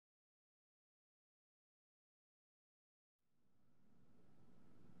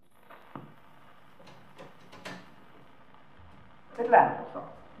Atlanta song.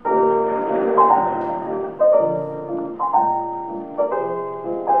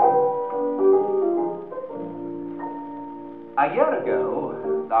 A year ago,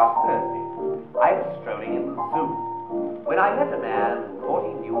 last Thursday, I was strolling in the zoo when I met a man who thought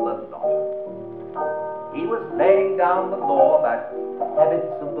he knew a lot. He was laying down the law about the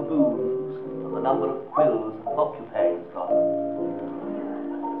habits of baboons and the number of quills a porcupine's got.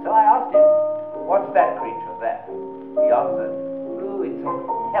 So I asked him, "What's that creature there?" He answered, "Oh, it's a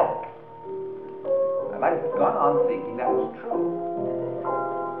elk." And I'd gone on thinking that was true.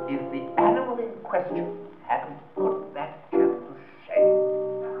 If the animal in question hadn't put that chap to shame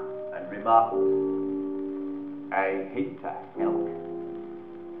and remarked, "I hate a elk.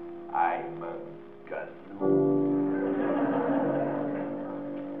 I'm a gnu.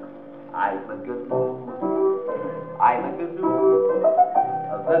 I'm a gnu. I'm a gnu.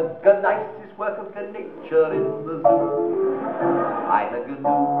 The nicest work of the nature in the zoo. I'm a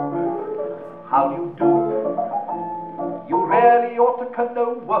gnu. How do you do? You really ought to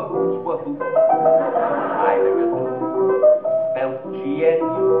know wahoo's wahoo. I'm a gnu. Spelled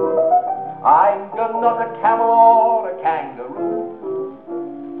G-N-U. I'm not a camel or a kangaroo.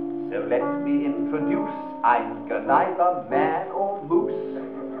 So let me introduce, I'm neither man or moose.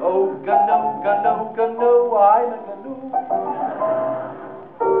 Oh, gnu, gnu, gnu, I'm a gnu.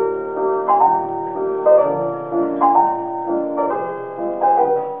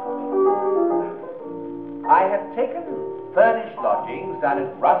 I had taken furnished lodgings down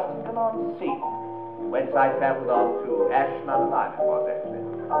at Rustington-on-Sea, whence I travelled on to Ashland Island, was actually.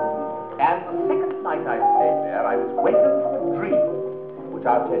 And the second night I stayed there, I was wakened from a dream, which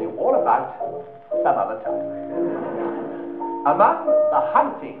I'll tell you all about some other time. Among the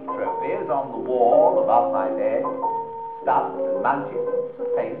hunting trophies on the wall above my bed, stuffed and mounted, was a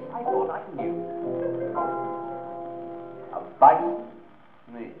face I thought I knew. A bison,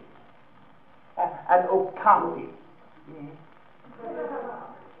 me. An okapi.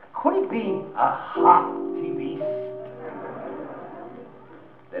 Could it be a hearty beast?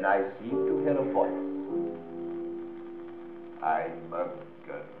 Then I seemed to hear a voice. I'm a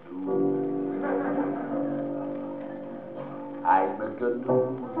gnu. I'm a gnu.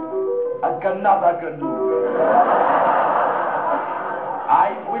 Another gnu. I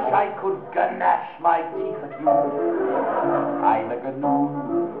wish I could gnash my teeth at you. I'm a gnu.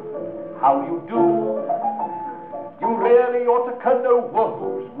 How do you do? You really ought to know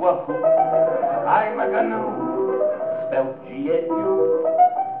wahoo's wahoo. I'm a gnu. Spelled G-N-U.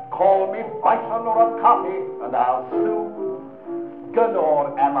 Call me bison or a copy, and I'll sue.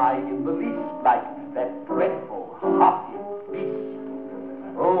 Nor am I in the least like that dreadful hearty beast.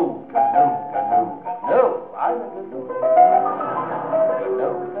 Oh, gnu, gnu, gnu, I'm a gnu. Gnu,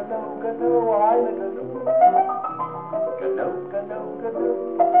 gnu, gnu, I'm a gnu.